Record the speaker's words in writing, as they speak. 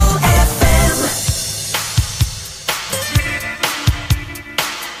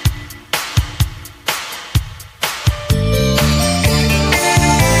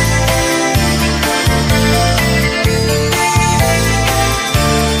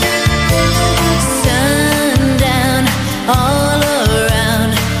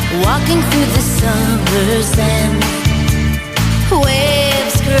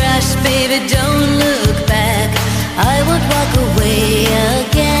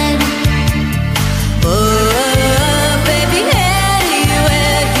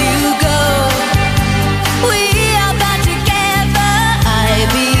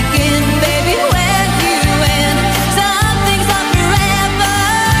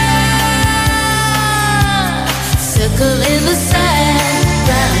Circle in the sand,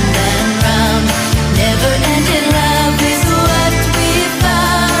 round and round. Never-ending love is what we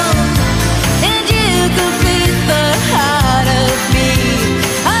found. And you complete the heart of me.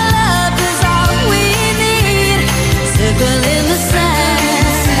 Our love is all we need. Circle in the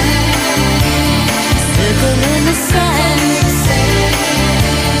sand, circle in the sand.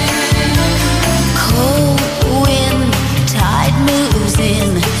 Cold wind, tide moves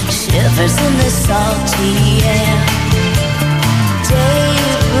in, shivers in the salty air. Day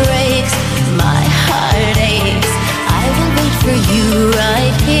breaks, my heart aches. I will wait for you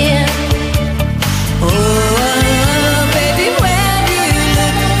right here. Oh, baby, when you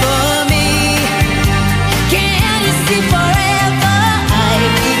look for me, can't you see forever I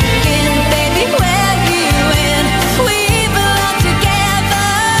begin? Baby, where you in, we belong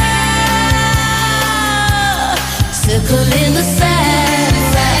together. Circle in the sand,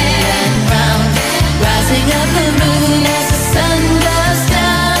 round and round. Rising up the moon as the sun goes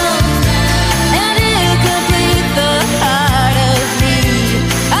down. And you complete the heart of me.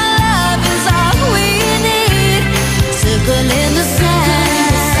 Our love is all we need. Circle in the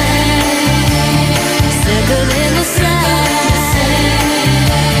sand, circle in the sand.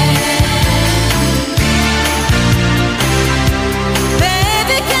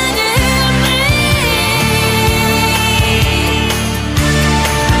 Baby, can you hear me?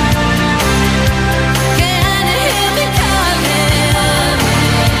 Can you hear me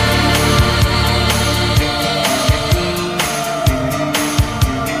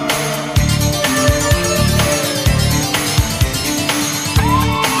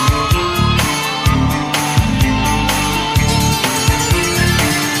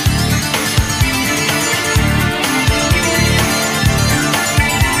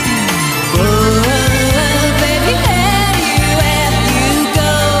baby, anywhere you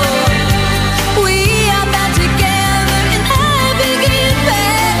go, we are bound together in heaven.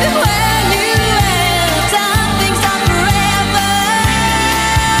 Baby, where you at, something's on forever.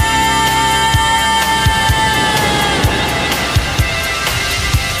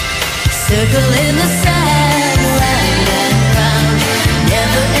 Circle in the sand, round and round.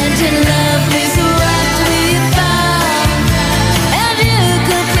 Never-ending love is what we found. And you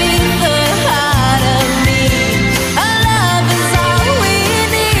complete the heart of me. Our love is all we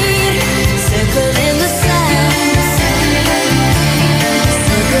need. Circle in the sand,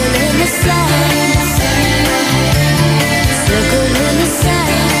 circle in the sand, circle in the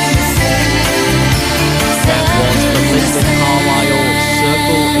sand. That was Belinda Carlisle,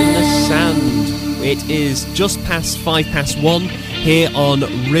 Circle in the Sand. It is just past 1:05 here on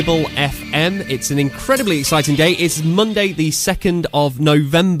Ribble FM. It's an incredibly exciting day. It's Monday, the 2nd of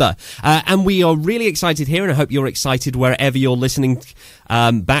November. And we are really excited here, and I hope you're excited wherever you're listening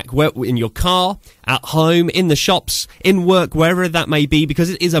back, in your car, at home, in the shops, in work, wherever that may be, because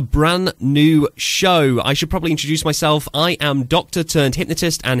it is a brand new show. I should probably introduce myself. I am doctor turned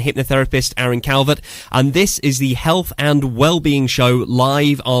hypnotist and hypnotherapist Aaron Calvert, and this is the Health and Wellbeing Show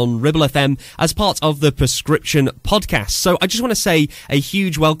live on Ribble FM as part of the Prescription Podcast. So I just want to say a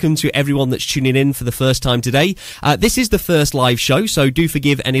huge welcome to everyone that's tuning in for the first time today. This is the first live show, so do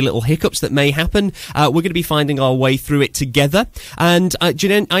forgive any little hiccups that may happen. We're going to be finding our way through it together, and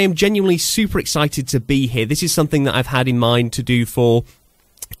I am genuinely super excited to be here. This is something that I've had in mind to do for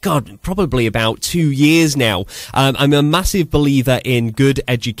probably about 2 years now. I'm a massive believer in good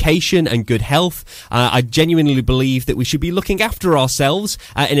education and good health. I genuinely believe that we should be looking after ourselves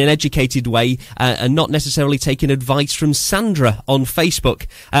in an educated way and not necessarily taking advice from Sandra on Facebook.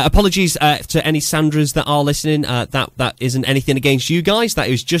 Apologies to any Sandras that are listening. That isn't anything against you guys. That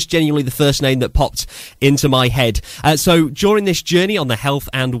is just genuinely the first name that popped into my head. So during this journey on the Health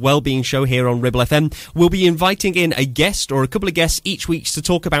and Wellbeing Show here on Ribble FM, we'll be inviting in a guest or a couple of guests each week to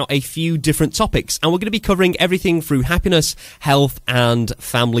talk about a few different topics, and we're going to be covering everything through happiness, health and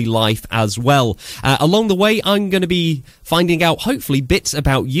family life as well. Along the way, I'm going to be finding out hopefully bits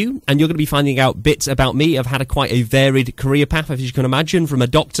about you, and you're going to be finding out bits about me. I've had quite a varied career path, as you can imagine. From a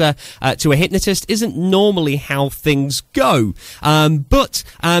doctor to a hypnotist isn't normally how things go, but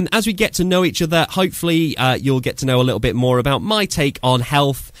as we get to know each other, hopefully you'll get to know a little bit more about my take on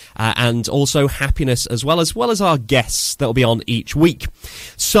health and also happiness, as well as our guests that will be on each week.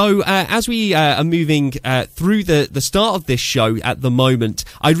 So as we are moving through the start of this show at the moment,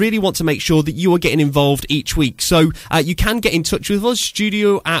 I really want to make sure that you are getting involved each week. So you can get in touch with us,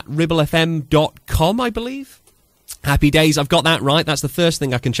 studio@ribblefm.com, I believe. Happy days, I've got that right. That's the first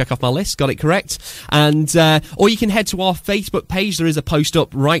thing I can check off my list. Got it correct. And or you can head to our Facebook page. There is a post up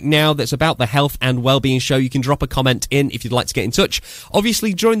right now that's about the Health and Wellbeing Show. You can drop a comment in if you'd like to get in touch.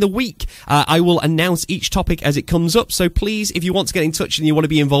 Obviously, during the week, I will announce each topic as it comes up. So please, if you want to get in touch and you want to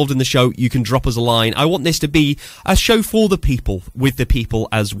be involved in the show, you can drop us a line. I want this to be a show for the people, with the people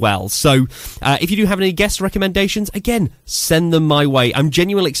as well. So if you do have any guest recommendations, again, send them my way. I'm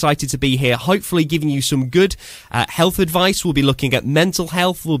genuinely excited to be here, hopefully giving you some good health advice. We'll be looking at mental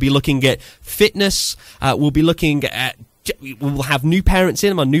health. We'll be looking at fitness. We'll be looking at... We'll have new parents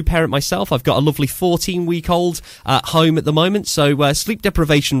in. I'm a new parent myself. I've got a lovely 14-week-old at home at the moment. So sleep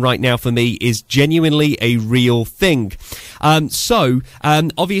deprivation right now for me is genuinely a real thing.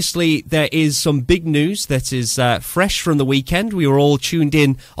 Obviously, there is some big news that is fresh from the weekend. We were all tuned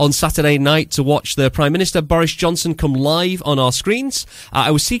in on Saturday night to watch the Prime Minister, Boris Johnson, come live on our screens.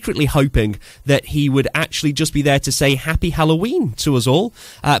 I was secretly hoping that he would actually just be there to say Happy Halloween to us all,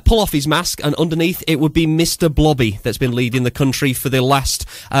 pull off his mask, and underneath it would be Mr. Blobby that's been leading the country for the last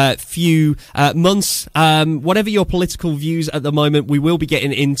few months. Whatever your political views at the moment, we will be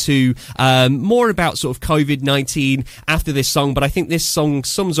getting into more about sort of COVID-19 after this song, but I think this song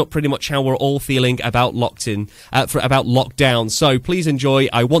sums up pretty much how we're all feeling about about lockdown. So please enjoy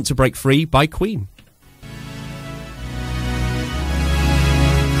I Want to Break Free by Queen.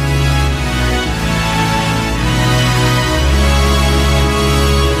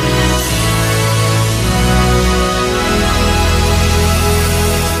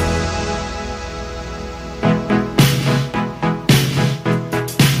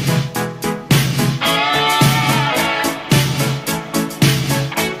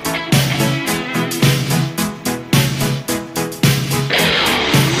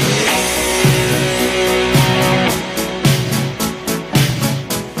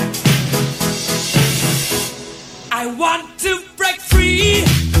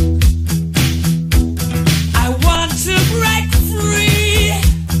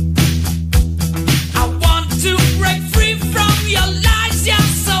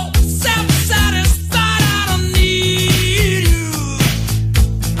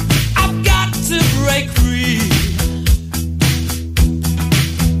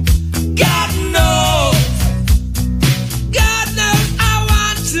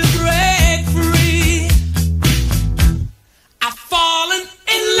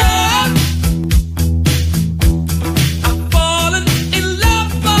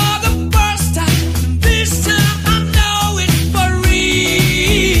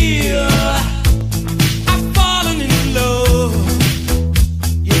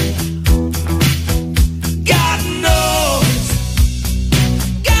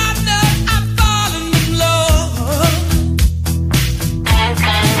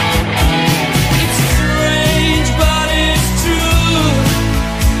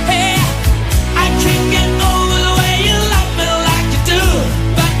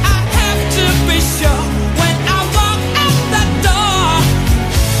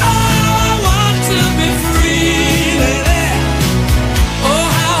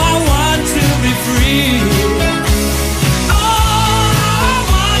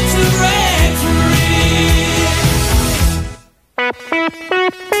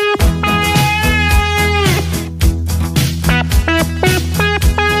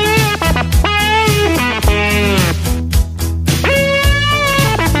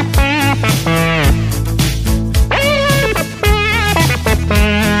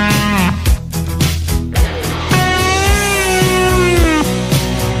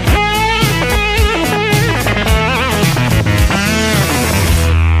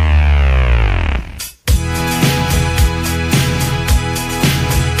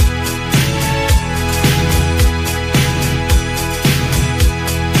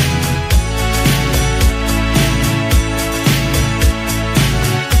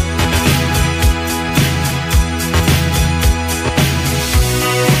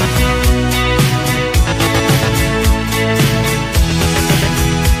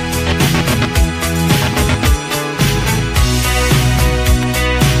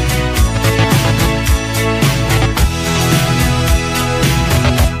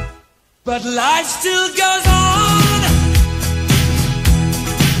 But life still goes on.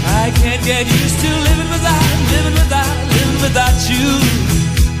 I can't get used to living without you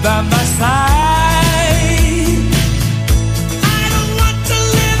by my side. I don't want to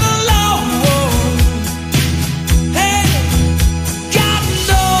live alone. Hey, God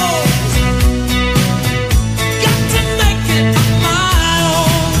knows, got to make it on my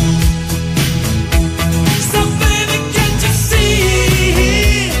own. So baby, can't you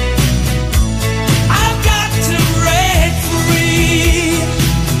see? I've got to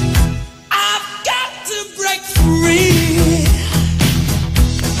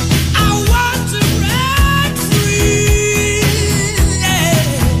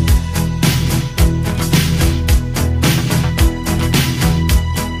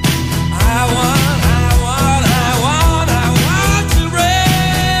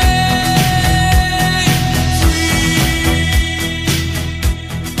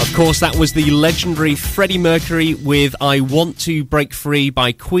Of course, that was the legendary Freddie Mercury with I Want to Break Free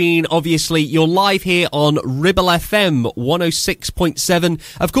by Queen. Obviously, you're live here on Ribble FM 106.7.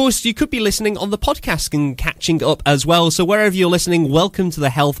 Of course, you could be listening on the podcast and catching up as well. So wherever you're listening, welcome to the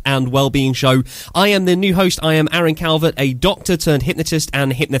Health and Wellbeing Show. I am the new host. I am Aaron Calvert, a doctor turned hypnotist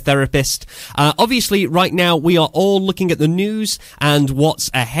and hypnotherapist. Obviously, right now, we are all looking at the news and what's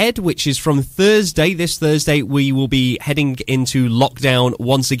ahead, which is from Thursday. This Thursday, we will be heading into lockdown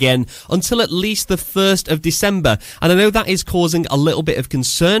once again until at least the 1st of December. And I know that is causing a little bit of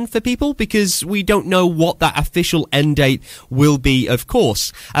concern for people because we don't know what that official end date will be, of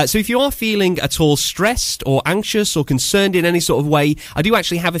course. So if you are feeling at all stressed or anxious or concerned in any sort of way, I do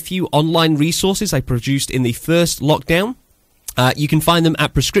actually have a few online resources I produced in the first lockdown. You can find them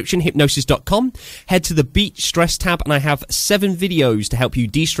at prescriptionhypnosis.com. Head to the Beat Stress tab, and I have 7 videos to help you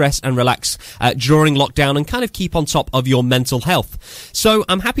de-stress and relax during lockdown and kind of keep on top of your mental health. So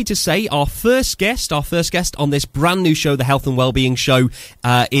I'm happy to say our first guest on this brand new show, the Health and Wellbeing Show,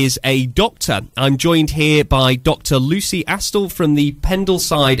 is a doctor. I'm joined here by Dr. Lucy Astle from the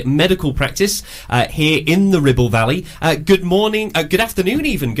Pendleside Medical Practice here in the Ribble Valley. Good morning, good afternoon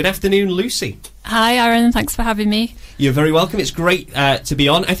even. Good afternoon, Lucy. Hi, Aaron. Thanks for having me. You're very welcome. It's great to be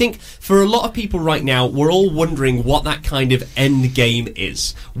on. I think for a lot of people right now, we're all wondering what that kind of end game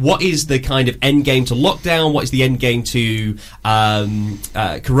is. What is the kind of end game to lockdown? What is the end game to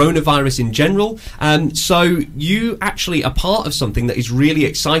coronavirus in general? So you actually are part of something that is really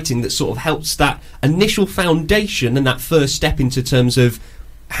exciting that sort of helps that initial foundation and that first step into terms of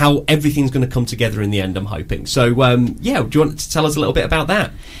how everything's going to come together in the end, I'm hoping. So, do you want to tell us a little bit about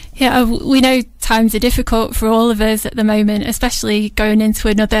that? Yeah, we know times are difficult for all of us at the moment, especially going into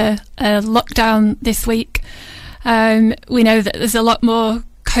another lockdown this week. We know that there's a lot more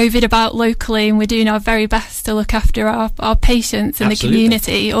COVID about locally, and we're doing our very best to look after our patients and Absolutely. the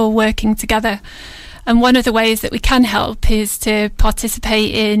community, all working together. And one of the ways that we can help is to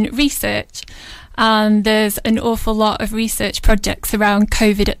participate in research. And there's an awful lot of research projects around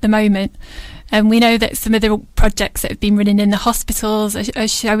COVID at the moment. And we know that some of the projects that have been running in the hospitals are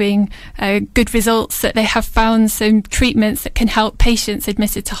showing good results, that they have found some treatments that can help patients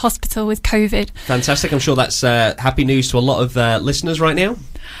admitted to hospital with COVID. Fantastic. I'm sure that's happy news to a lot of listeners right now.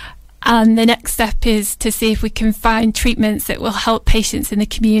 And the next step is to see if we can find treatments that will help patients in the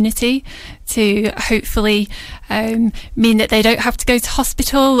community to hopefully mean that they don't have to go to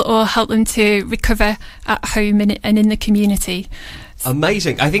hospital, or help them to recover at home and in the community.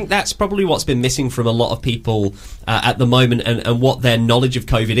 Amazing. I think that's probably what's been missing from a lot of people at the moment, and what their knowledge of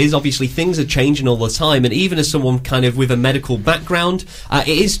COVID is. Obviously, things are changing all the time, and even as someone kind of with a medical background, it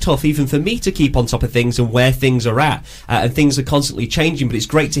is tough even for me to keep on top of things and where things are at, and things are constantly changing. But it's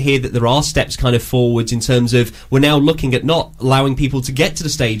great to hear that there are steps kind of forwards in terms of we're now looking at not allowing people to get to the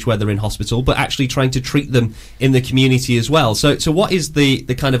stage where they're in hospital, but actually trying to treat them in the community as well. So what is the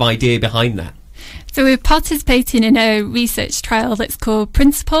kind of idea behind that? So we're participating in a research trial that's called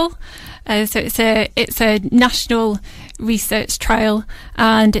Principle. So it's a national research trial,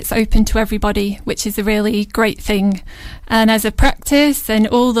 and it's open to everybody, which is a really great thing. And as a practice, and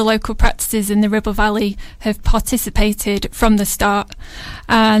all the local practices in the Ribble Valley have participated from the start.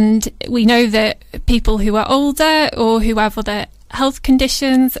 And we know that people who are older or who have other health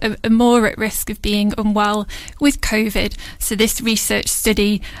conditions are more at risk of being unwell with COVID. So this research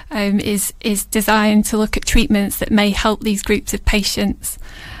study is designed to look at treatments that may help these groups of patients.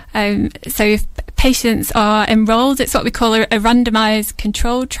 So if patients are enrolled, it's what we call a randomised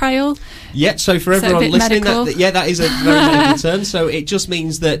controlled trial. Yeah, so for everyone listening, that is a very medical term. So it just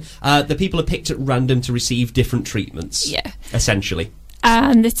means that the people are picked at random to receive different treatments, essentially.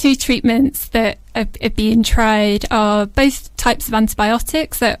 And the 2 treatments that are being tried are both types of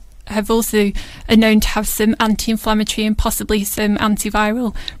antibiotics that have also are known to have some anti-inflammatory and possibly some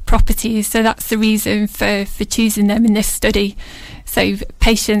antiviral properties. So that's the reason for choosing them in this study. So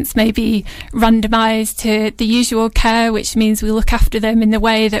patients may be randomised to the usual care, which means we look after them in the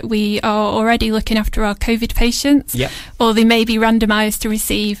way that we are already looking after our COVID patients. Yep. Or they may be randomised to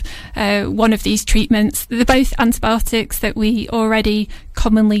receive one of these treatments. They're both antibiotics that we already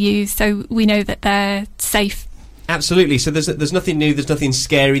commonly use, so we know that they're safe. Absolutely. So there's nothing new, there's nothing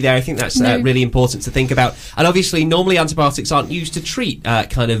scary there. I think that's really important to think about. And obviously, normally antibiotics aren't used to treat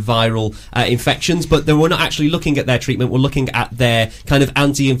kind of viral infections, but we're not actually looking at their treatment. We're looking at their kind of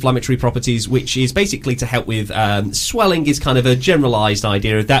anti-inflammatory properties, which is basically to help with swelling is kind of a generalised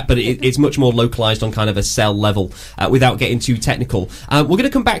idea of that, but it's much more localised on kind of a cell level without getting too technical. We're going to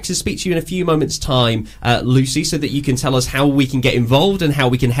come back to speak to you in a few moments' time, Lucy, so that you can tell us how we can get involved and how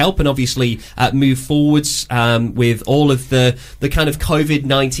we can help and obviously move forwards with all of the kind of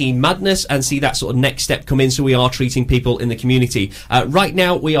COVID-19 madness and see that sort of next step come in. So we are treating people in the community. Right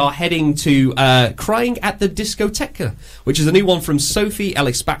now, we are heading to Crying at the Discoteca, which is a new one from Sophie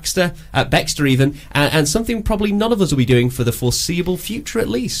Ellis Baxter, Bextor even, and something probably none of us will be doing for the foreseeable future at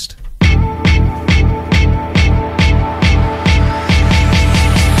least.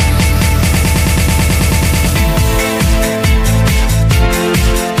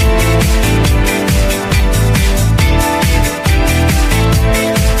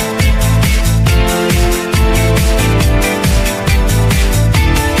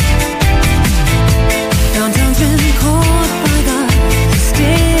 Downtown's been caught by the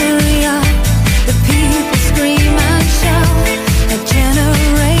hysteria. The people scream and shout. A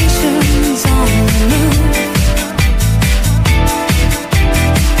generation's on the move.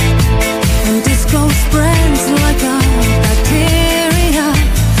 And disco spreads like a bacteria.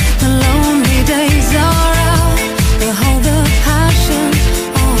 The lonely days are out. Behold the passion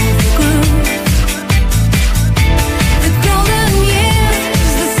of the groove. The golden years,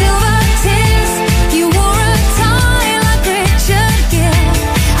 the silver tears. You wore a tie like Richard Gere.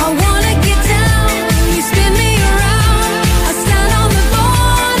 I wanna get down, you spin me around. I stand on the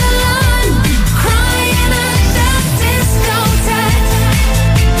borderline, crying at the discotheque.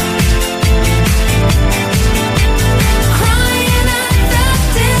 Crying at the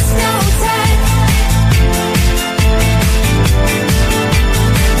discotheque.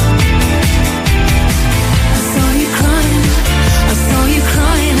 I saw you crying, I saw you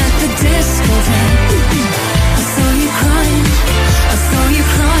crying at the discotheque. I saw you crying, I saw you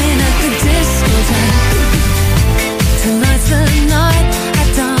crying at the discotheque. Tonight's the night at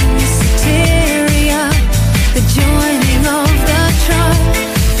Danceteria. The joining of the tribe.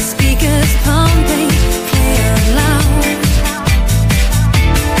 The speakers pumping clear and loud.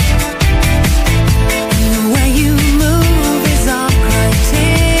 And the way you move is our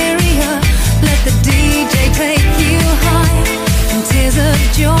criteria. Let the DJ take you high. And tears of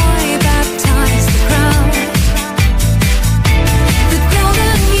joy baptize the crowd. The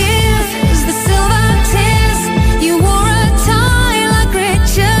golden years, the silver tears. You wore a tie like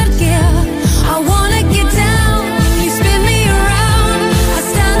Richard Gere. I wanna get down, you spin me around. I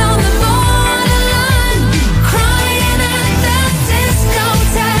stand on the borderline, crying at the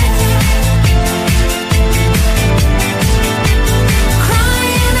discotheque.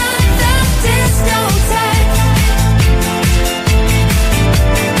 Crying at the discotheque.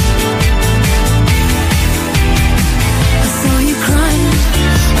 I saw you crying,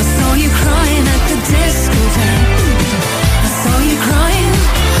 I saw you crying at the discotheque. I saw you crying,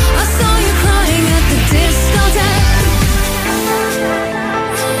 I saw you crying at the discotheque.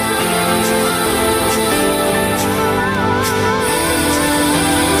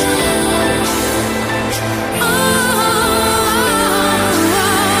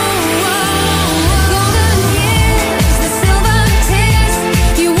 Golden years, the silver tears.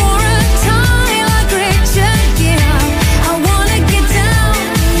 You wore a tie like Richard Gere. I wanna get down,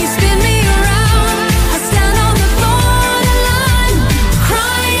 you spin me around. I stand on the borderline,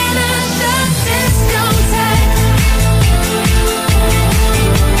 crying at the discotheque.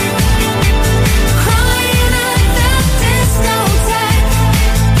 Crying at the discotheque.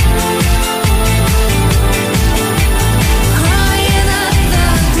 Crying at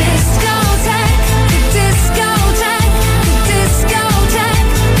the discotheque. The discotheque. The discotheque.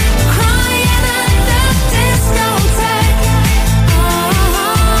 Crying at the discotheque.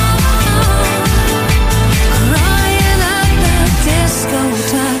 Crying at the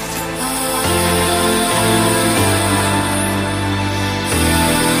discotheque.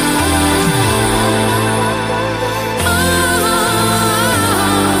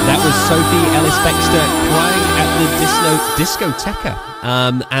 That was Sophie Ellis Bextor crying at the Discoteca.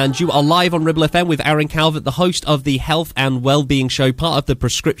 And you are live on Ribble FM with Aaron Calvert, the host of the Health and Wellbeing Show, part of the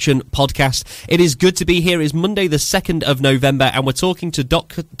Prescription Podcast. It is good to be here. It's Monday the 2nd of November, and we're talking to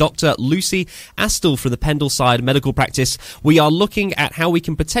Dr. Lucy Astle from the Pendleside Medical Practice. We are looking at how we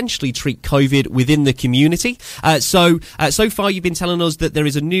can potentially treat COVID within the community. So far you've been telling us that there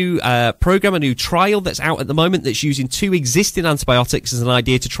is a new program, a new trial that's out at the moment that's using 2 existing antibiotics as an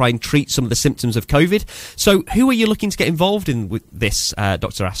idea to try and treat some of the symptoms of COVID. So who are you looking to get involved in with this,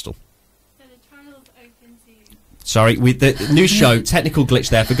 Dr. Astle? So the trial's open to... Sorry, with the new show, technical glitch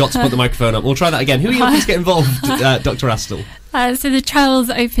there, forgot to put the microphone up. We'll try that again. Who are you looking to get involved, Dr. Astle? So the trial's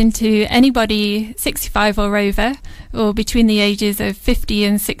open to anybody 65 or over, or between the ages of 50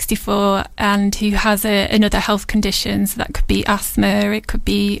 and 64, and who has another health condition. So that could be asthma, it could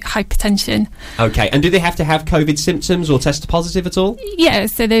be hypertension. Okay, and do they have to have COVID symptoms or test positive at all? Yeah,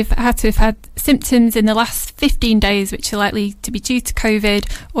 so they've had to have had symptoms in the last 15 days, which are likely to be due to COVID,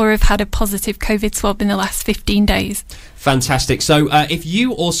 or have had a positive COVID swab in the last 15 days. Fantastic. So if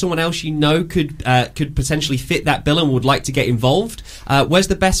you or someone else you know could potentially fit that bill and would like to get involved, where's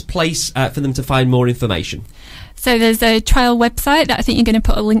the best place for them to find more information? So there's a trial website that I think you're going to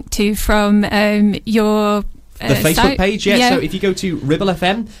put a link to from your the Facebook site. page, yeah. So if you go to Ribble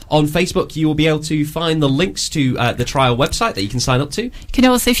FM on Facebook, you will be able to find the links to the trial website that you can sign up to. You can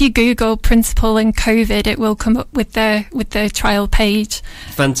also, if you Google Principle and COVID, it will come up with the trial page.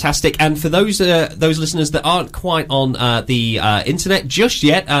 Fantastic. And for those listeners that aren't quite on the internet just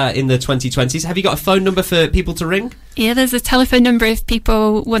yet in the 2020s, have you got a phone number for people to ring? Yeah, there's a telephone number if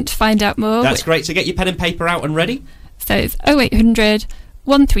people want to find out more. That's great. So get your pen and paper out and ready. So it's 0800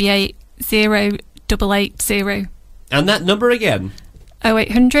 138 0880. And that number again?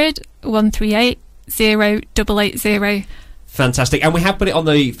 0800 138 0880. Fantastic. And we have put it on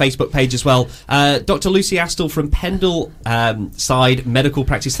the Facebook page as well. Dr. Lucy Astle from Pendle Side Medical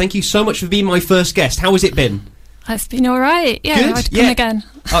Practice, thank you so much for being my first guest. How has it been? It's been all right. Yeah, Good? I'd come again.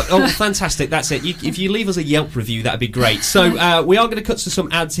 Oh, fantastic. That's it. If you leave us a Yelp review, that'd be great. So we are going to cut to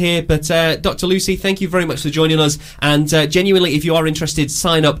some ads here, but Dr. Lucy, thank you very much for joining us. And genuinely, if you are interested,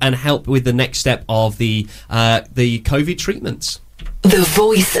 sign up and help with the next step of the COVID treatments. The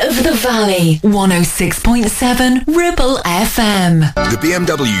Voice of the Valley, 106.7 Ribble FM. The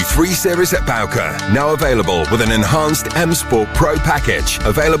BMW 3 Series at Bowker, now available with an enhanced M Sport Pro package,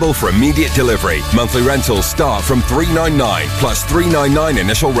 available for immediate delivery. Monthly rentals start from $399 plus $399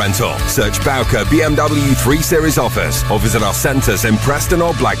 initial rental. Search Bowker BMW 3 Series offers or visit our centres in Preston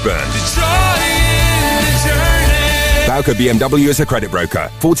or Blackburn. Bowker BMW is a credit broker.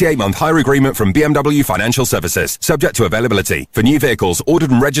 48-month hire agreement from BMW Financial Services. Subject to availability. For new vehicles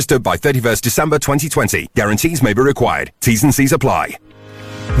ordered and registered by 31st December 2020. Guarantees may be required. T's and C's apply.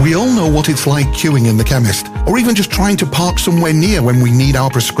 We all know what it's like queuing in the chemist, or even just trying to park somewhere near when we need our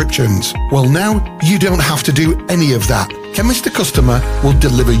prescriptions. Well, now you don't have to do any of that. Chemist to Customer will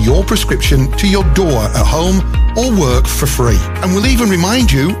deliver your prescription to your door at home or work for free. And we'll even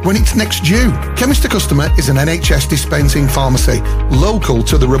remind you when it's next due. Chemist to Customer is an NHS dispensing pharmacy local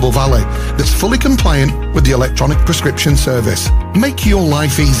to the Ribble Valley that's fully compliant with the electronic prescription service. Make your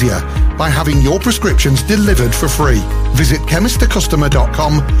life easier by having your prescriptions delivered for free. Visit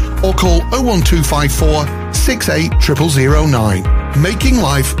chemisttocustomer.com or call 01254 680009. Making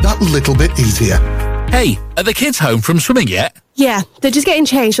life that little bit easier. Hey, are the kids home from swimming yet? Yeah, they're just getting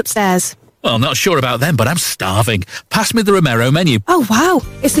changed upstairs. Well, not sure about them, but I'm starving. Pass me the Romero menu. Oh, wow.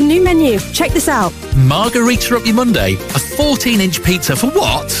 It's a new menu. Check this out. Margarita up your Monday. A 14-inch pizza for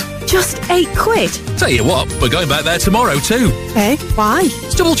what? Just £8. Tell you what, we're going back there tomorrow too. Eh? Why?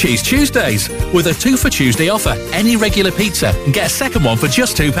 It's Double Cheese Tuesdays. With a 2 for Tuesday offer. Any regular pizza and get a second one for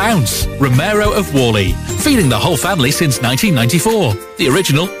just £2. Romero of Whalley. Feeding the whole family since 1994. The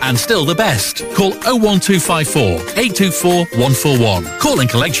original and still the best. Call 01254 824 141. Call and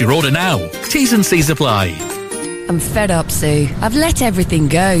collect your order now. T's and C's apply. I'm fed up, Sue. I've let everything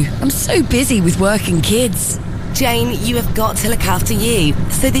go. I'm so busy with work and kids. Jane, you have got to look after you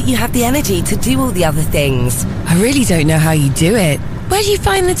so that you have the energy to do all the other things. I really don't know how you do it. Where do you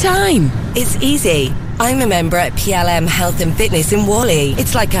find the time? It's easy. I'm a member at PLM Health and Fitness in Whalley.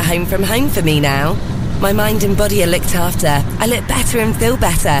 It's like a home from home for me now. My mind and body are looked after. I look better and feel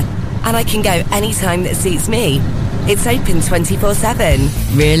better. And I can go anytime that suits me. It's open 24/7.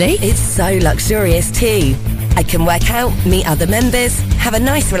 Really? It's so luxurious too. I can work out, meet other members, have a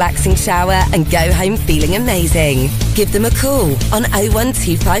nice relaxing shower and go home feeling amazing. Give them a call on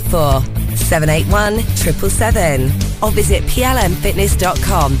 01254 781 777 or visit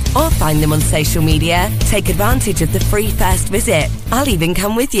plmfitness.com or find them on social media. Take advantage of the free first visit. I'll even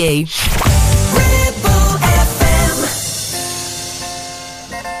come with you.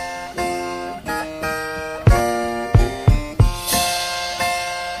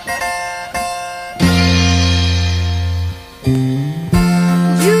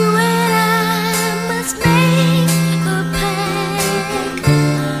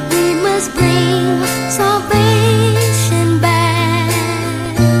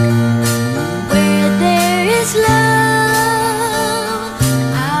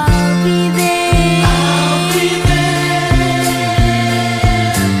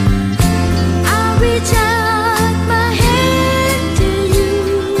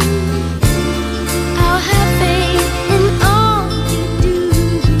 I'll have faith in all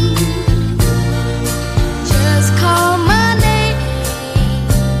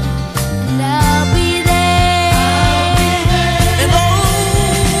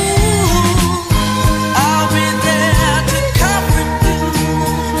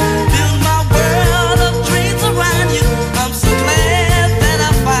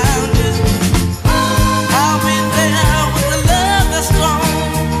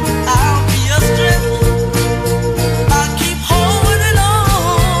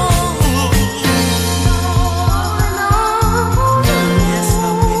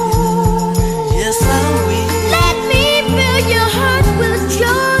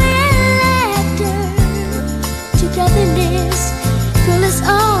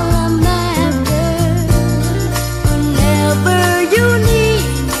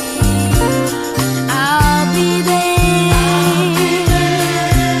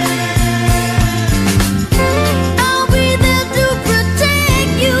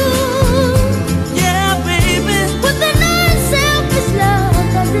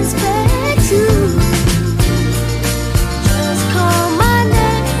respect you. Just call my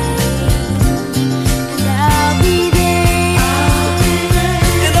name and I'll be there.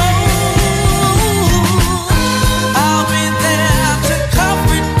 And I'll be there to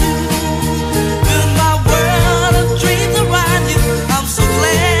comfort you. Build my world of dreams around you. I'm so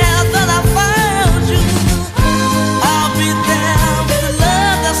glad that I found you. I'll be there with a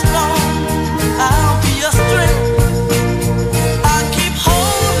love that's strong. I'll be your strength. I'll keep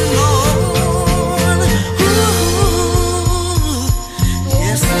holding on. Ooh,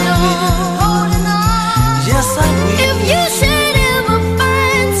 yes I will. Yes I will. If you should ever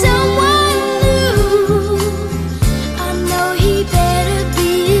find someone new, I know he better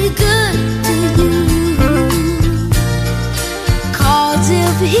be good to you. 'Cause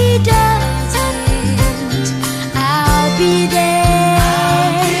if he doesn't, I'll be there.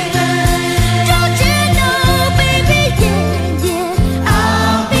 Don't you know, baby, yeah, yeah,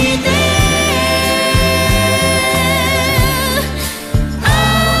 I'll be there.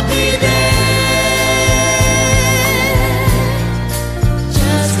 I'll be there.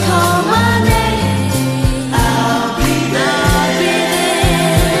 Just call my name. I'll be there.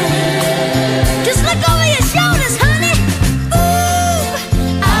 Just look over your shoulders, honey. Ooh,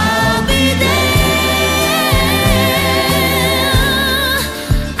 I'll be there.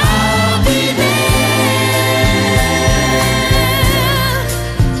 I'll be there.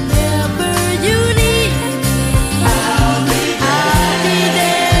 Whenever you need me, I'll be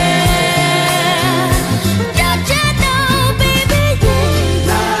there. Don't you know, baby,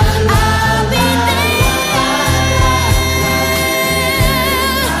 yeah, I'll be there.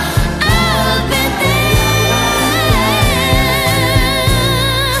 I'll be there.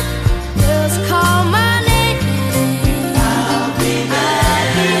 Just call my name. I'll be there.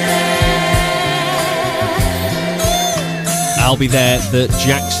 I'll Be There, the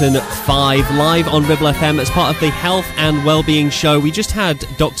Jackson 5, live on Ribble FM as part of the Health and Wellbeing Show. We just had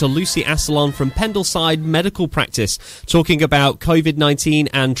Dr. Lucy Asselon from Pendleside Medical Practice talking about COVID-19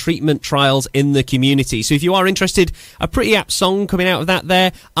 and treatment trials in the community. So if you are interested, a pretty apt song coming out of that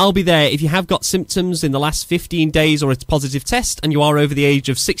there, I'll Be There. If you have got symptoms in the last 15 days or a positive test and you are over the age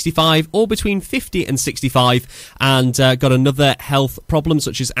of 65 or between 50 and 65 and got another health problem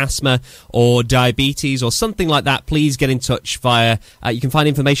such as asthma or diabetes or something like that, please get in touch via, you can find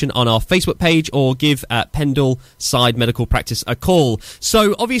information on our Facebook page or give Pendleside Medical Practice a call.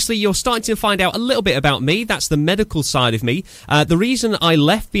 So obviously you're starting to find out a little bit about me. That's the medical side of me. The reason I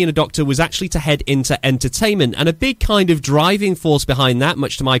left being a doctor was actually to head into entertainment, and a big kind of driving force behind that,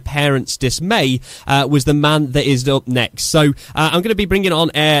 much to my parents' dismay, was the man that is up next. So I'm going to be bringing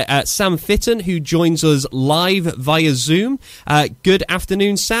on air Sam Fitton, who joins us live via Zoom. Good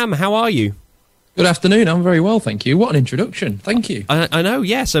afternoon, Sam. How are you? Good afternoon. I'm very well, thank you. What an introduction. Thank you. I know,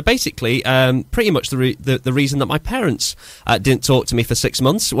 yeah. So basically, pretty much the reason that my parents didn't talk to me for 6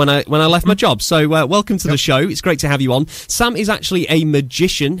 months when I left my job. So welcome to the show. It's great to have you on. Sam is actually a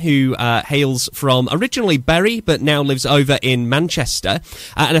magician who hails from originally Bury, but now lives over in Manchester,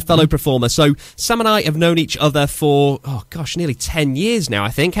 and a fellow performer. So Sam and I have known each other for, nearly 10 years now, I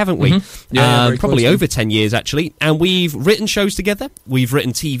think, haven't we? Yeah, very probably close, over 10 years, actually. And we've written shows together. We've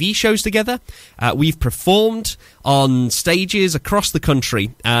written TV shows together. We've performed on stages across the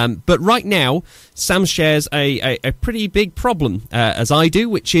country. But right now, Sam shares a pretty big problem, as I do,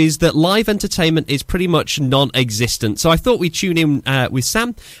 which is that live entertainment is pretty much non-existent. So I thought we'd tune in with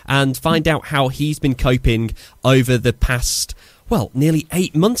Sam and find out how he's been coping over the past, nearly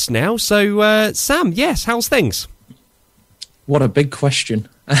 8 months now. So, Sam, yes, how's things? What a big question.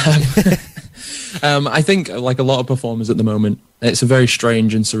 I think, like a lot of performers at the moment, it's a very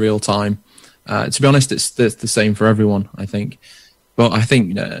strange and surreal time. To be honest, it's the same for everyone, I think. But I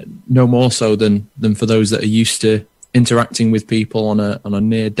think no more so than for those that are used to interacting with people on a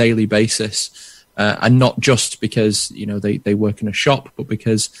near daily basis, and not just because they work in a shop, but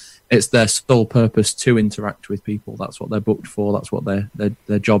because it's their sole purpose to interact with people. That's what they're booked for. That's what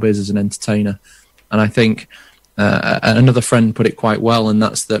their job is as an entertainer. And I think another friend put it quite well, and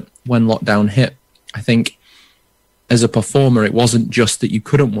that's that when lockdown hit, I think as a performer, it wasn't just that you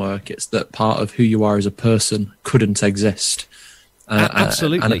couldn't work, it's that part of who you are as a person couldn't exist.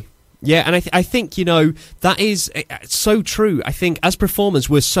 Absolutely. Yeah, and I think, that is so true. I think as performers,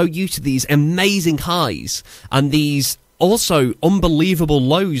 we're so used to these amazing highs and these also unbelievable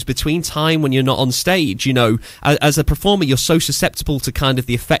lows between time when you're not on stage. As a performer, you're so susceptible to kind of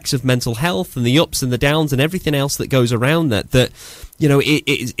the effects of mental health and the ups and the downs and everything else that goes around that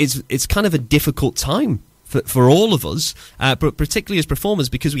it's kind of a difficult time for all of us, but particularly as performers,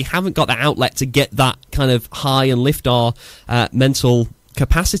 because we haven't got that outlet to get that kind of high and lift our mental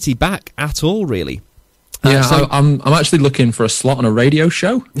capacity back at all, really. Yeah, I'm actually looking for a slot on a radio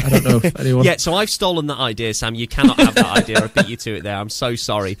show. I don't know if anyone... Yeah, so I've stolen that idea, Sam. You cannot have that idea. I beat you to it there. I'm so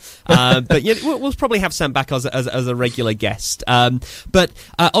sorry. But yeah, we'll probably have Sam back as a regular guest. But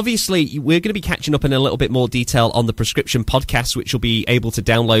obviously, we're going to be catching up in a little bit more detail on the Prescription podcast, which you'll be able to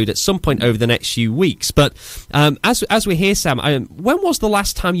download at some point over the next few weeks. But as we're here, Sam, when was the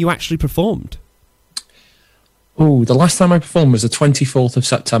last time you actually performed? Oh, the last time I performed was the 24th of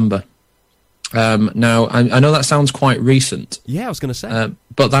September. Now, I know that sounds quite recent. Yeah, I was going to say.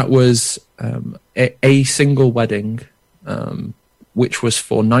 But that was a single wedding, which was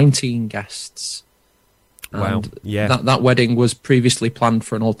for 19 guests. Wow, and yeah. That wedding was previously planned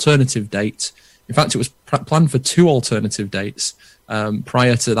for an alternative date. In fact, it was planned for 2 alternative dates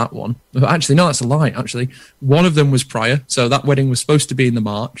prior to that one. Actually, no, that's a lie, actually. One of them was prior, so that wedding was supposed to be in the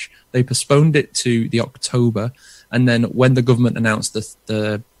March. They postponed it to the October, and then when the government announced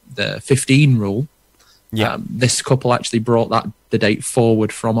the 15 rule, this couple actually brought the date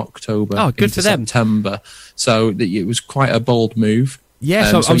forward from October into September. So it was quite a bold move.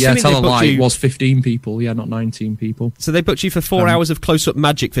 Yeah, tell a lie, it was 15 people, not 19 people. So they booked you for 4 hours of close-up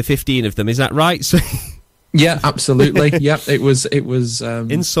magic for 15 of them, is that right? So yeah, absolutely. Yeah, it was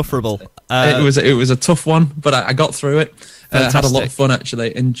insufferable. It was a tough one, but I got through it. Had a lot of fun,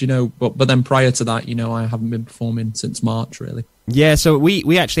 actually. And but then prior to that, I haven't been performing since March, really. Yeah, so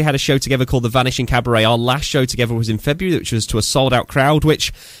we actually had a show together called The Vanishing Cabaret. Our last show together was in February, which was to a sold-out crowd,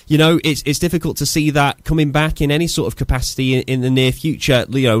 which, it's difficult to see that coming back in any sort of capacity in the near future,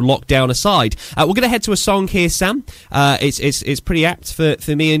 lockdown aside. We're going to head to a song here, Sam. It's pretty apt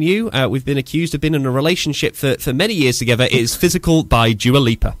for me and you. We've been accused of being in a relationship for many years together. It is Physical by Dua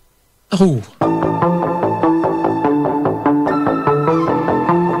Lipa. Oh.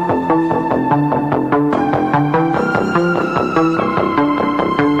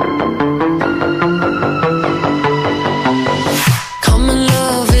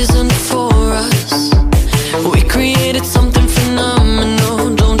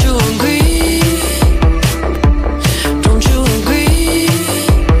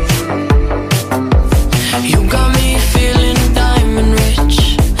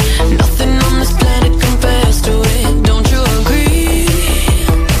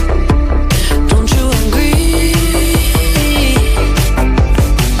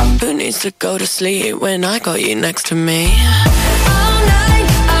 To go to sleep when I got you next to me.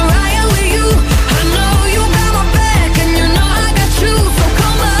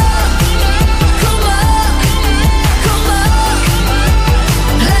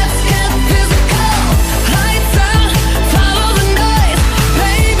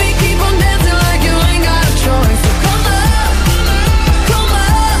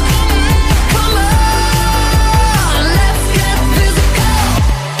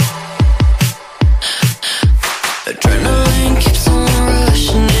 Adrenaline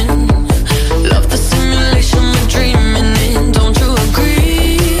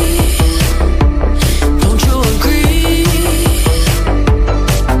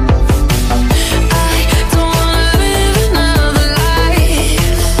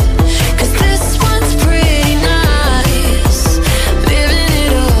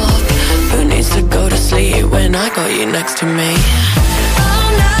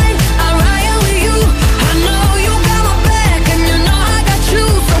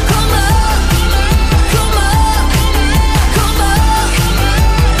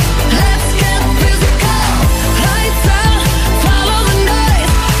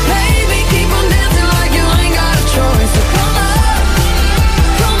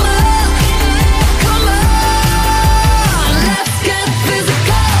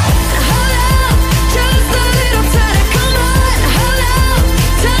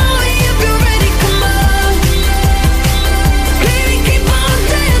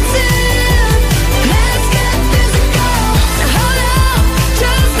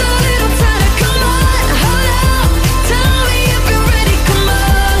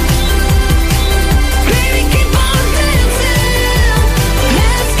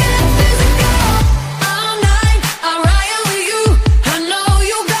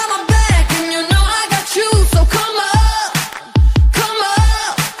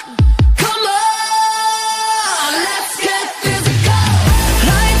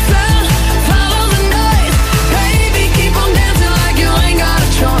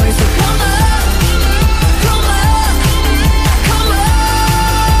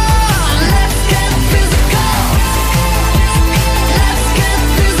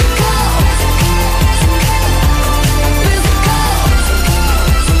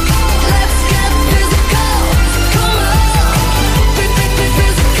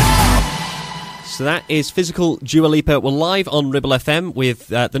So that is Physical Dua Lipa. We're live on Ribble FM with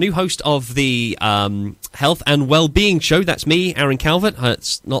the new host of the Health and Wellbeing Show. That's me, Aaron Calvert.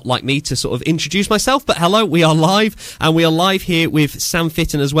 It's not like me to sort of introduce myself, but hello, we are live. And we are live here with Sam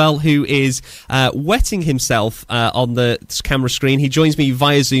Fitton as well, who is wetting himself on the camera screen. He joins me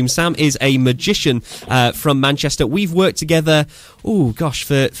via Zoom. Sam is a magician from Manchester. We've worked together, for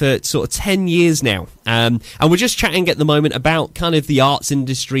sort of 10 years now. And we're just chatting at the moment about kind of the arts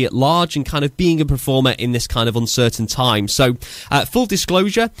industry at large and kind of being a performer in this kind of uncertain time. So, full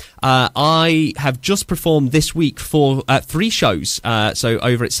disclosure, I have just performed this week for 3 shows. So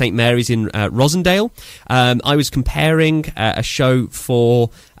over at St Mary's in Rosendale. I was comparing a show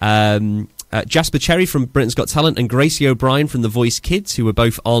for Jasper Cherry from Britain's Got Talent and Gracie O'Brien from The Voice Kids, who were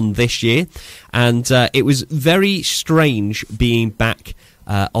both on this year. And it was very strange being back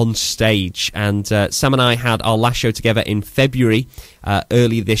on stage. And Sam and I had our last show together in February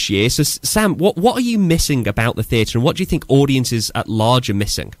early this year. So, Sam, what are you missing about the theatre, and what do you think audiences at large are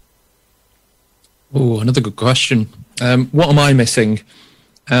missing? Oh, another good question. What am I missing?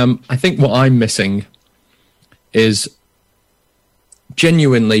 I think what I'm missing is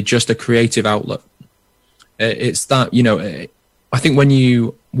genuinely just a creative outlet. It's that, I think when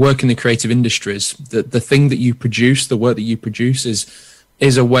you work in the creative industries, the thing that you produce, the work that you produce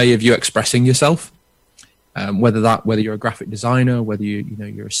is a way of you expressing yourself. Whether you're a graphic designer, whether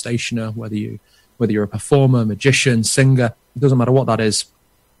you're a stationer, whether you're a performer, magician, singer, it doesn't matter what that is.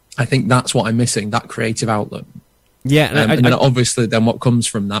 I think that's what I'm missing, that creative outlet. Yeah, and then obviously then what comes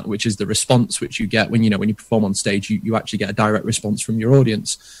from that, which is the response which you get when you perform on stage, you actually get a direct response from your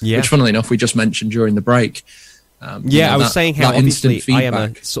audience. Yeah. Which, funnily enough, we just mentioned during the break. I was saying how obviously I am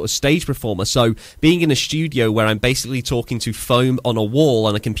a sort of stage performer, so being in a studio where I'm basically talking to foam on a wall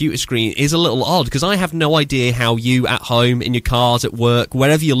and a computer screen is a little odd, because I have no idea how you at home, in your cars, at work,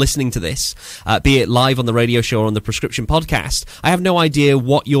 wherever you're listening to this, be it live on the radio show or on the Prescription podcast, I have no idea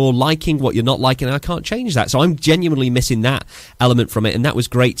what you're liking, what you're not liking, and I can't change that. So I'm genuinely missing that element from it, and that was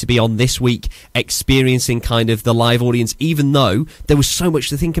great to be on this week, experiencing kind of the live audience, even though there was so much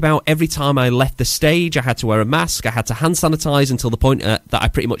to think about. Every time I left the stage, I had to wear a mask, I had to hand sanitize until the point that I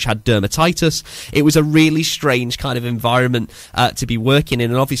pretty much had dermatitis. It was a really strange kind of environment to be working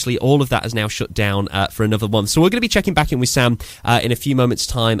in, and obviously all of that is now shut down for another month. So we're going to be checking back in with Sam in a few moments'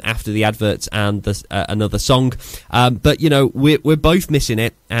 time after the advert and another song. But we're both missing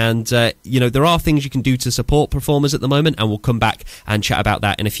it, and there are things you can do to support performers at the moment, and we'll come back and chat about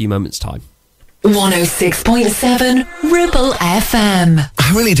that in a few moments' time. 106.7 Ribble FM.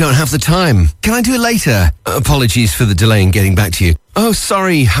 I really don't have the time. Can I do it later? Apologies for the delay in getting back to you. Oh,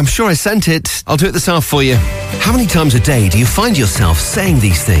 sorry, I'm sure I sent it. I'll do it this half for you. How many times a day do you find yourself saying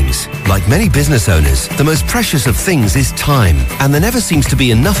these things? Like many business owners, the most precious of things is time, and there never seems to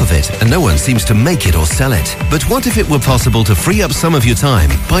be enough of it, and no one seems to make it or sell it. But what if it were possible to free up some of your time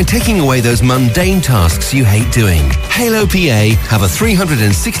by taking away those mundane tasks you hate doing? Halo PA have a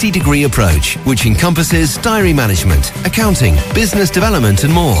 360-degree approach, which encompasses diary management, accounting, business development,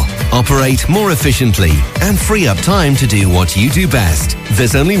 and more. Operate more efficiently and free up time to do what you do best.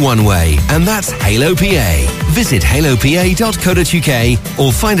 There's only one way, and that's Halo PA. Visit halopa.co.uk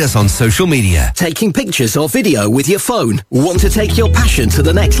or find us on social media. Taking pictures or video with your phone? Want to take your passion to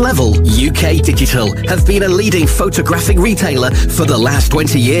the next level? UK Digital have been a leading photographic retailer for the last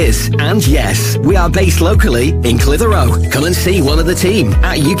 20 years. And yes, we are based locally in Clitheroe. Come and see one of the team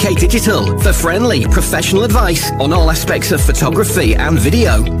at UK Digital for friendly, professional advice on all aspects of photography and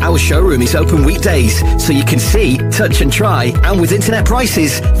video. Our showroom is open weekdays, so you can see, touch and try, and with internet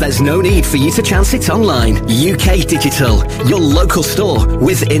prices, there's no need for you to chance it online. UK Digital, your local store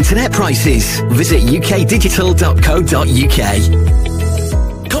with internet prices. Visit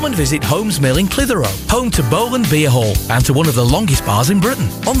ukdigital.co.uk. Come and visit Holmes Mill in Clitheroe, home to Bowland Beer Hall and to one of the longest bars in Britain.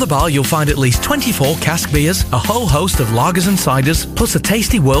 On the bar you'll find at least 24 cask beers, a whole host of lagers and ciders, plus a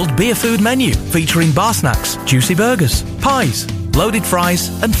tasty world beer food menu featuring bar snacks, juicy burgers, pies, loaded fries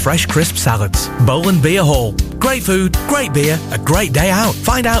and fresh crisp salads. Bowland Beer Hall. Great food, great beer, a great day out.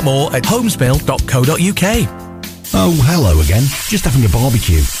 Find out more at holmesmill.co.uk. Oh, hello again. Just having a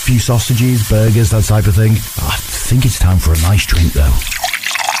barbecue. A few sausages, burgers, that type of thing. I think it's time for a nice drink though.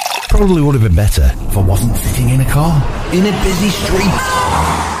 Probably would have been better if I wasn't sitting in a car in a busy street.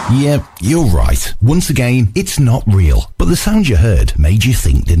 Yeah, you're right. Once again, it's not real. But the sounds you heard made you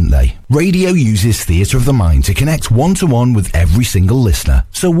think, didn't they? Radio uses theatre of the mind to connect one-to-one with every single listener.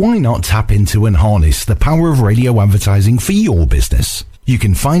 So why not tap into and harness the power of radio advertising for your business? You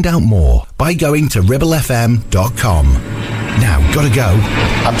can find out more by going to ribblefm.com. Now, gotta go.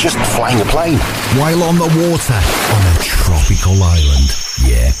 I'm just flying a plane. While on the water, on a tropical island.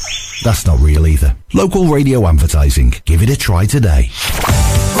 Yeah, That's not real either. Local radio advertising. Give it a try today.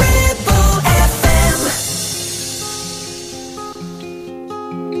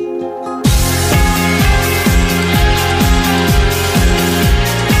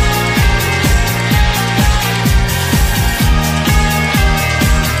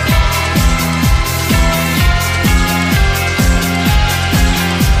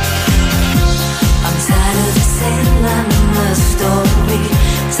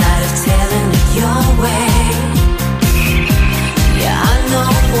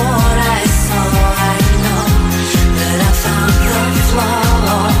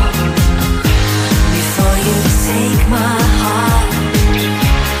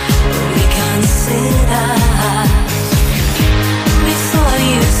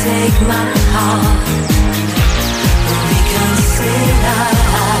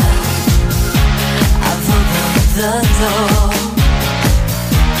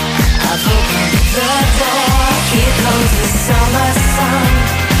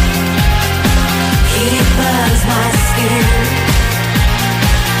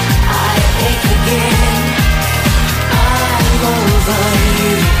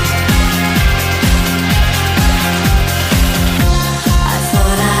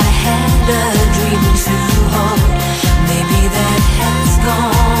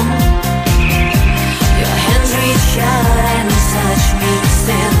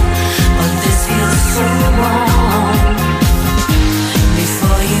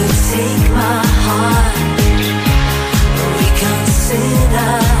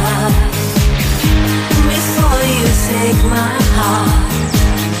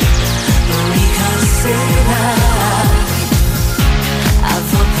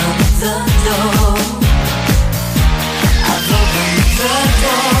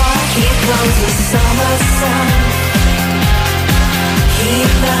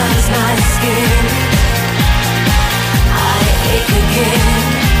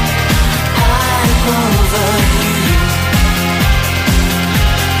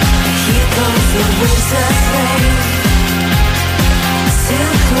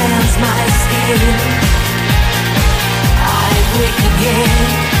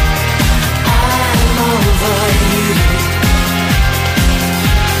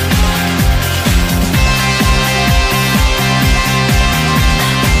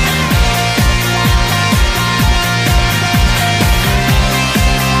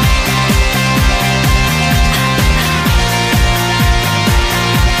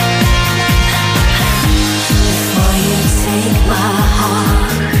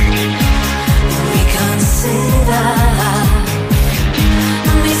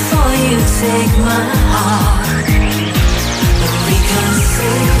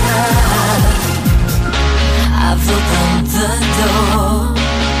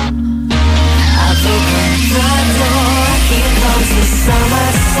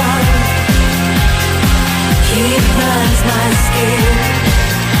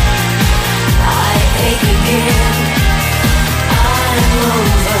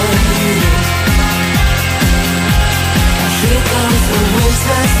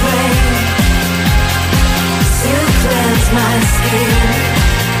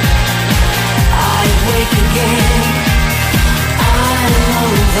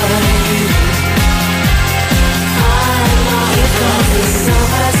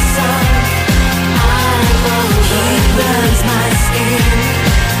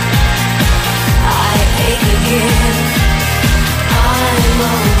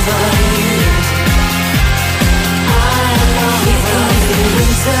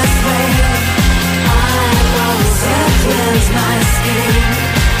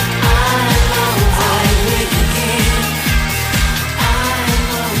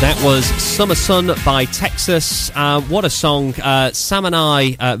 That was Summer Sun by Texas. What a song. Sam and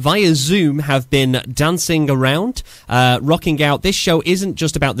I, via Zoom, have been dancing around, rocking out. This show isn't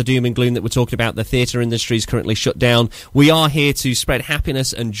just about the doom and gloom that we're talking about. The theatre industry is currently shut down. We are here to spread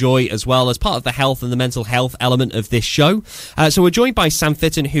happiness and joy as well as part of the health and the mental health element of this show. So we're joined by Sam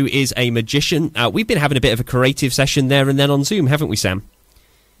Fitton, who is a magician. We've been having a bit of a creative session there and then on Zoom, haven't we, Sam?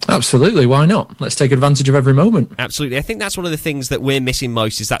 Absolutely, why not? Let's take advantage of every moment. Absolutely. I think that's one of the things that we're missing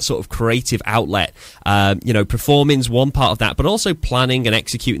most is that sort of creative outlet. Performing's one part of that, but also planning and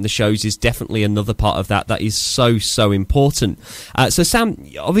executing the shows is definitely another part of that is so important. So Sam,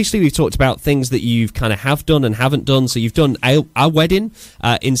 obviously we've talked about things that you've kind of have done and haven't done. So you've done our wedding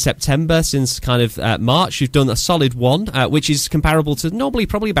in September since kind of March. You've done a solid one, which is comparable to normally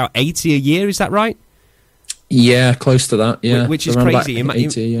probably about 80 a year. Is that right? Yeah, close to that, yeah. Which is crazy.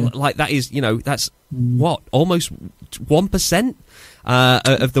 80, yeah. Like, that is, that's what, almost 1%?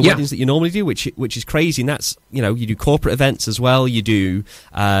 of the weddings that you normally do, which is crazy. And that's, you know, you do corporate events as well. You do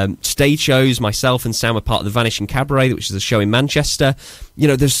stage shows. Myself and Sam are part of the Vanishing Cabaret, which is a show in Manchester. You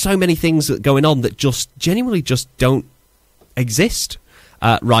know, there's so many things that going on that just genuinely just don't exist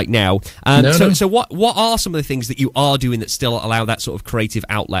right now. So what are some of the things that you are doing that still allow that sort of creative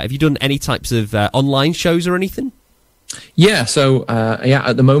outlet? Have you done any types of online shows or anything? Yeah, so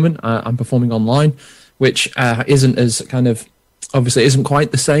at the moment I'm performing online, which isn't as kind of, obviously isn't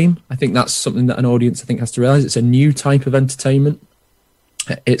quite the same. I think that's something that an audience, I think, has to realise. It's a new type of entertainment.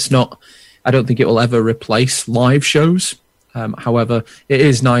 It's not, I don't think it will ever replace live shows. However, it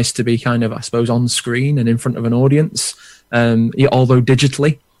is nice to be kind of, I suppose, on screen and in front of an audience, although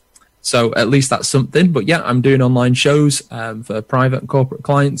digitally. So at least that's something. But yeah, I'm doing online shows for private and corporate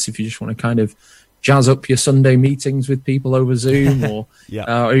clients. If you just want to kind of jazz up your Sunday meetings with people over Zoom, or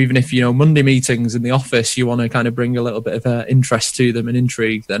or even if, you know, Monday meetings in the office, you want to kind of bring a little bit of interest to them and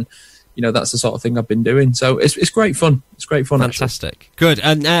intrigue, then, you know, that's the sort of thing I've been doing. So it's great fun. It's great fun. Fantastic. Actually. Good.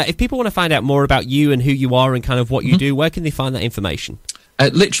 And if people want to find out more about you and who you are and kind of what you do, where can they find that information?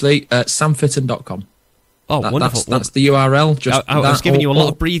 Literally at samfitton.com. Oh, wonderful. That's the URL. Just I was giving you a lot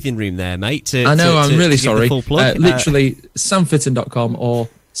of breathing room there, mate. I know, I'm really sorry. Full plug. Literally samfitton.com or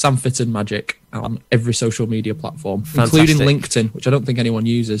Sam Fitton Magic on every social media platform, including LinkedIn, which I don't think anyone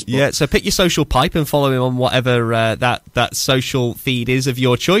uses. But. Yeah, so pick your social pipe and follow him on whatever that social feed is of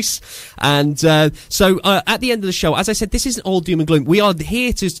your choice. And so at the end of the show, as I said, this isn't all doom and gloom. We are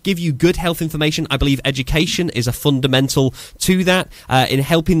here to give you good health information. I believe education is a fundamental to that in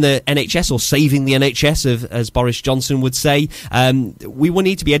helping the NHS, or saving the NHS, as Boris Johnson would say. We will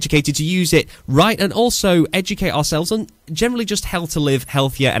need to be educated to use it right, and also educate ourselves on generally just how to live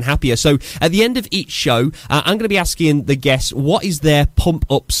healthier and happier. So at the end of each show, I'm going to be asking the guests what is their pump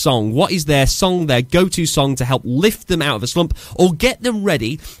up song, what is their song, their go-to song to help lift them out of a slump or get them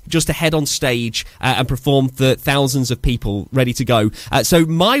ready just to head on stage and perform for thousands of people ready to go. So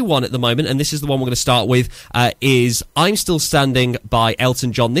my one at the moment, and this is the one we're going to start with, is I'm Still Standing by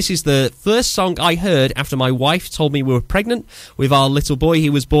Elton John. This is the first song I heard after my wife told me we were pregnant with our little boy. He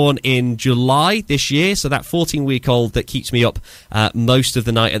was born in July this year, so that 14-week-old that keeps me up most of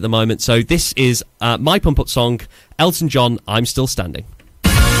the night at the moment. So this is my pump-up song, Elton John, I'm Still Standing.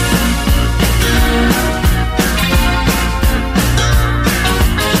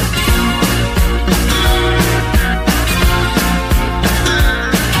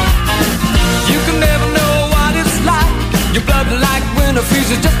 You can never know what it's like. Your blood like winter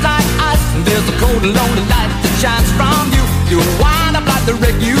freezes just like ice. And there's a cold and lonely light that shines from you. You'll wind up like the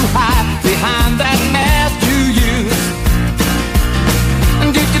wreck you hide behind that mask you use.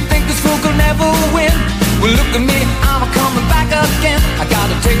 And did you think this fool could never win? Well, look at me, I'm coming back again. I got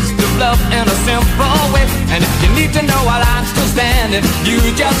a taste of love in a simple way. And if you need to know while I'm still standing, you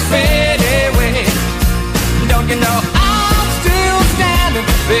just fade away. Don't you know I'm still standing,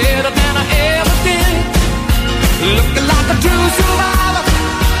 better than I ever did. Looking like a true survivor,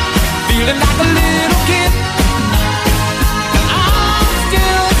 feeling like a little kid. And I'm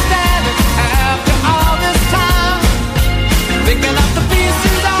still standing after all this time, thinking of the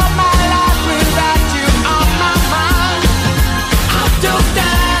pieces of my life without you on my mind. I'm still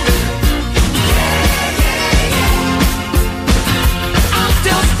standing. I'm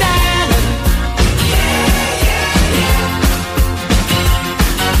still standing.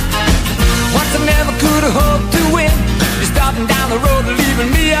 Once I never could have hoped to win. You're starting down the road and leaving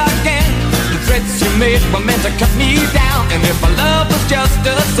me again. The threats you made were meant to cut me down. And if our love was just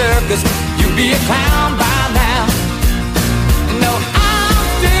a circus, you'd be a clown by now. No, I'm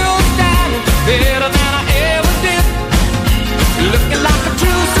still standing, better than I ever did. Looking like a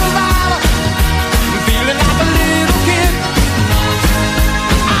true survivor, feeling like a little kid.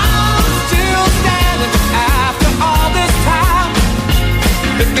 I'm still standing after all this time,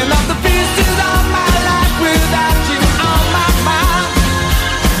 picking up the pieces of my life without you on my mind.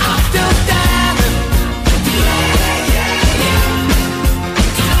 I'm still standing.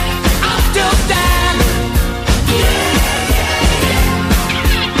 I'm still standing.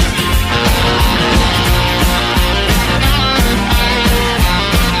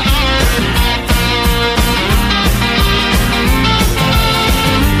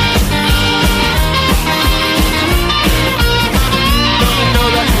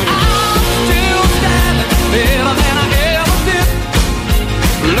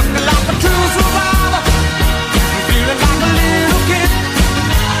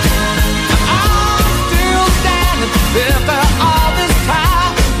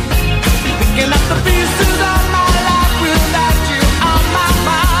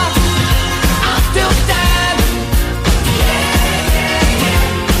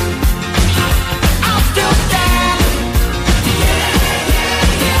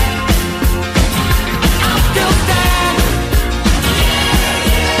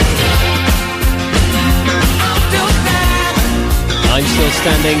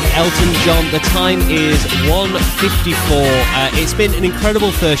 Standing, Elton John. The time is 1:54. It's been an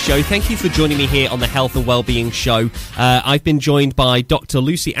incredible first show. Thank you for joining me here on the Health and Wellbeing Show. I've been joined by Dr.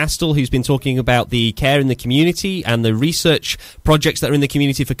 Lucy Astle, who's been talking about the care in the community and the research projects that are in the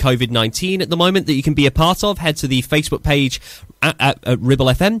community for COVID-19 at the moment that you can be a part of. Head to the Facebook page at Ribble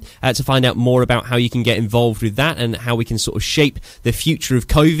FM to find out more about how you can get involved with that and how we can sort of shape the future of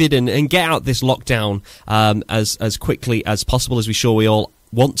COVID and get out this lockdown as quickly as possible, as we sure we all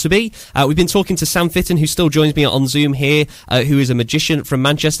want to be. We've been talking to Sam Fitton, who still joins me on Zoom here, who is a magician from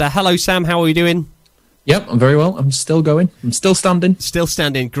Manchester. Hello, Sam. How are you doing? Yep, I'm very well. I'm still going. I'm still standing. Still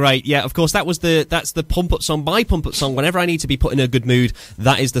standing. Great. Yeah, of course, that's the pump up song, my pump up song. Whenever I need to be put in a good mood,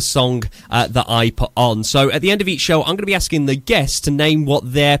 that is the song that I put on. So at the end of each show, I'm going to be asking the guests to name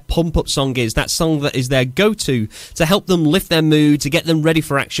what their pump up song is. That song that is their go-to to help them lift their mood, to get them ready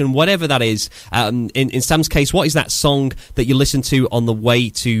for action, whatever that is. In Sam's case, what is that song that you listen to on the way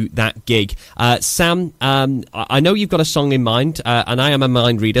to that gig? Sam, I know you've got a song in mind, and I am a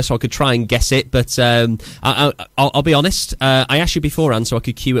mind reader, so I could try and guess it, but I'll be honest. I asked you beforehand so I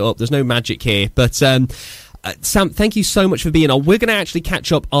could cue it up. There's no magic here. But Sam, thank you so much for being on. We're going to actually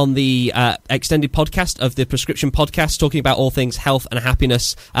catch up on the extended podcast of the Prescription Podcast, talking about all things health and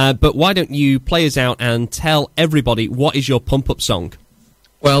happiness. But why don't you play us out and tell everybody what is your pump-up song?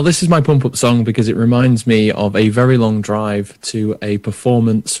 Well, this is my pump-up song because it reminds me of a very long drive to a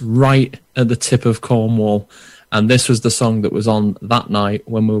performance right at the tip of Cornwall. And this was the song that was on that night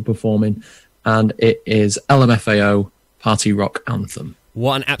when we were performing. And it is LMFAO, Party Rock Anthem.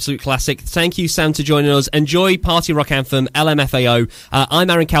 What an absolute classic. Thank you, Sam, for joining us. Enjoy Party Rock Anthem, LMFAO.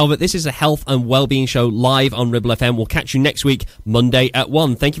 I'm Aaron Calvert. This is a Health and Wellbeing Show live on Ribble FM. We'll catch you next week, Monday at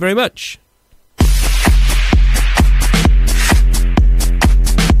 1. Thank you very much.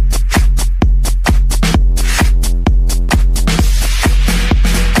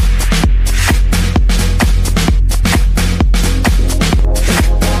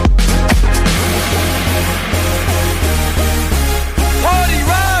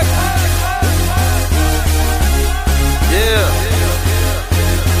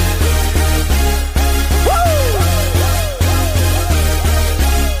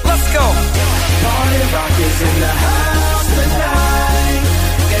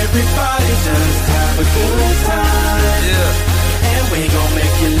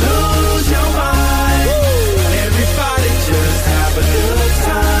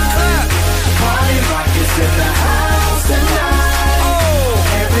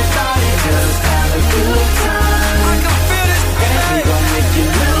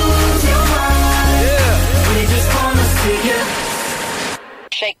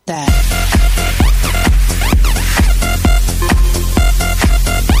 Shake that.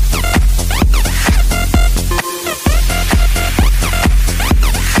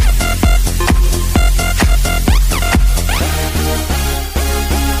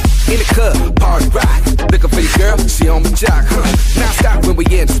 In the club, party rock. Looking for your girl, she on the jock. Now stop when we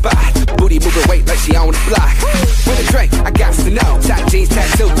in the spot. Booty moving weight like she on the block. With a drink, I got to know. Tight jeans,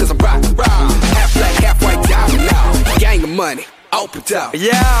 tattoo, cause I'm rock and roll. Half black, half white, diamond now. Gang of money. Open up.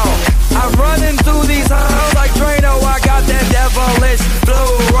 Yo, I'm running through these halls like Drano. I got that devilish flow,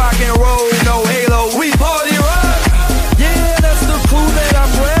 rock and roll, no halo. We party rock. Yeah, that's the crew that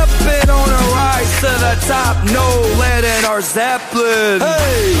I'm repping on a rise to the top. No lead in our Zeppelin.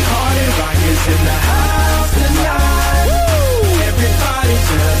 Hey, party rock is in the house tonight. Woo! Everybody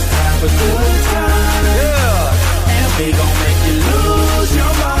just have a good time. Yeah, and we gon' make you lose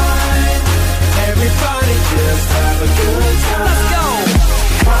your mind. Everybody just have a good time. Let's go.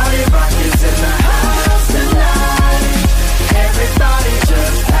 Party rock is in the house tonight. Everybody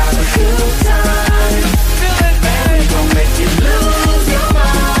just have a good time. Feel it, baby. We gon' make you lose your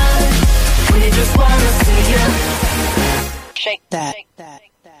mind. We just wanna see you shake that.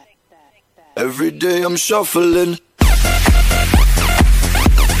 Every day I'm shuffling.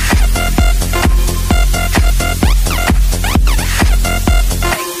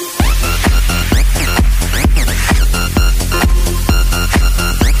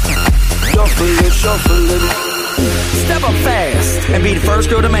 Shuffling. Step up fast and be the first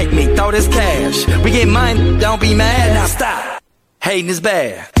girl to make me throw this cash. We get mine, don't be mad. Now stop. Hating is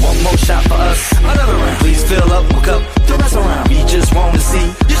bad. One more shot for us. Another round. Please fill up my cup. Don't mess around. We just want to see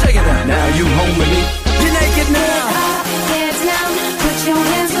you shaking that. Now you home with me. You're naked now. Get up, get down. Put your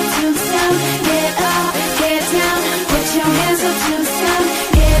hands up to the sound. Get up, get down. Put your hands up to the sound.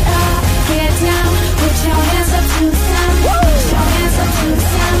 Get up, get down. Put your hands up to the sound. Put your hands up to the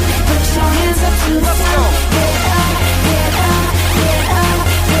sound. Put your hands up to the sound. Get up, get up, get up,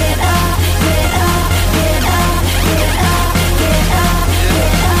 get up, get up, get up, get up, get up, get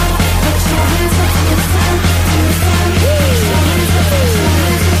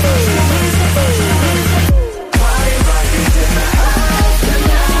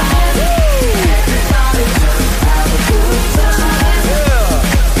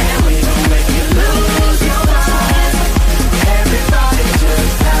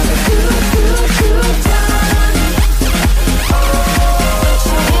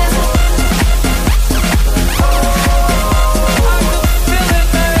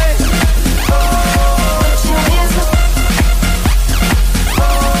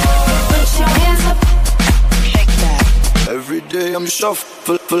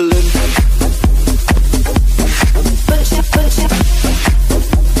shuffling.